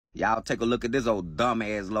Y'all take a look at this old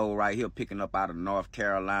dumbass load right here picking up out of North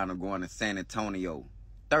Carolina going to San Antonio.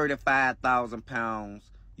 35,000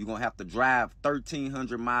 pounds. You're going to have to drive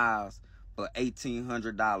 1,300 miles for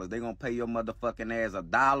 $1,800. They're going to pay your motherfucking ass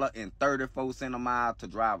 $1.34 a mile to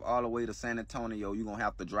drive all the way to San Antonio. You're going to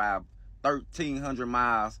have to drive 1,300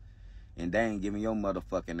 miles. And they ain't giving your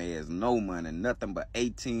motherfucking ass no money, nothing but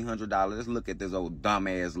 $1,800. Let's look at this old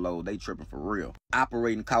dumbass load. They tripping for real.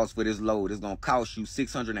 Operating costs for this load is gonna cost you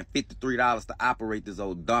 $653 to operate this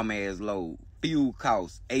old dumbass load. Fuel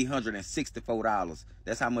costs $864.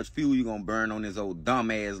 That's how much fuel you gonna burn on this old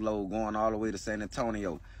dumbass load going all the way to San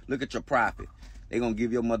Antonio. Look at your profit. They gonna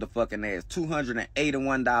give your motherfucking ass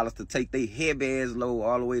 $281 to take their heavy ass load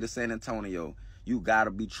all the way to San Antonio. You gotta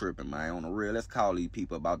be tripping, man. On the real, let's call these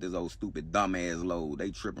people about this old stupid dumbass load. They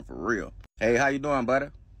tripping for real. Hey, how you doing, buddy?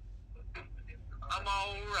 I'm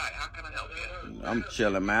all right. How can I help you? I'm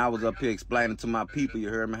chilling, man. I was up here explaining to my people, you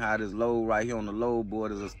heard me, how this load right here on the load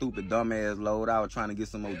board is a stupid dumbass load. I was trying to get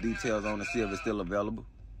some more details on it, see if it's still available.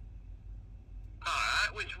 All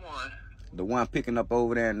right, which one? The one picking up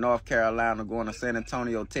over there in North Carolina going to San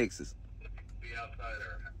Antonio, Texas. Be outside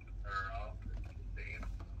our office.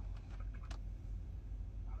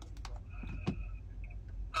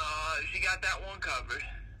 She got that one covered.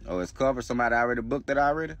 Oh, it's covered? Somebody already booked it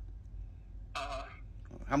already?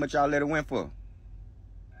 How much y'all let it win for?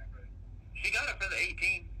 She got it for the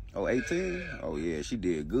 18. Oh, 18? Oh, yeah, she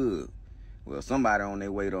did good. Well, somebody on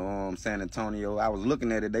their way to San Antonio. I was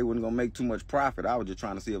looking at it. They wasn't going to make too much profit. I was just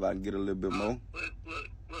trying to see if I can get a little bit more. Look,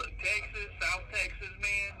 Texas, South Texas,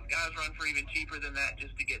 man, guys run for even cheaper than that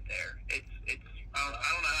just to get there. I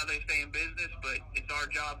don't know how they stay in business, but it's our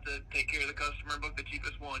job to take care of the customer and book the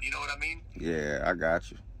cheapest one. You know what I mean? Yeah, I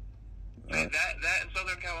got you. And that in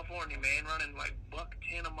Southern California, man, running like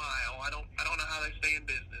 $1.10 a mile. I don't know how they stay in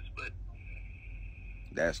business, but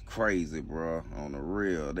that's crazy, bro. On the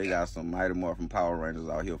real, they got some Mighty Morphin Power Rangers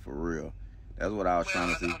out here for real. That's what I was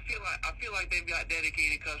trying to see. I feel like they've got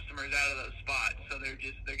dedicated customers out of those spots, so they're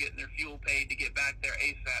getting their fuel paid to get back there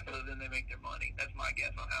ASAP, so then they make their money. That's my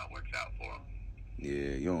guess on how it works out for them.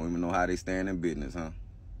 Yeah, you don't even know how they stand in business, huh?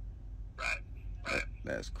 Right.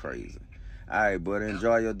 That's crazy. All right, buddy,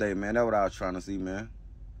 enjoy your day, man. That's what I was trying to see, man.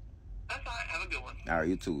 That's all right. Have a good one. All right,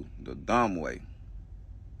 you too. The dumb way.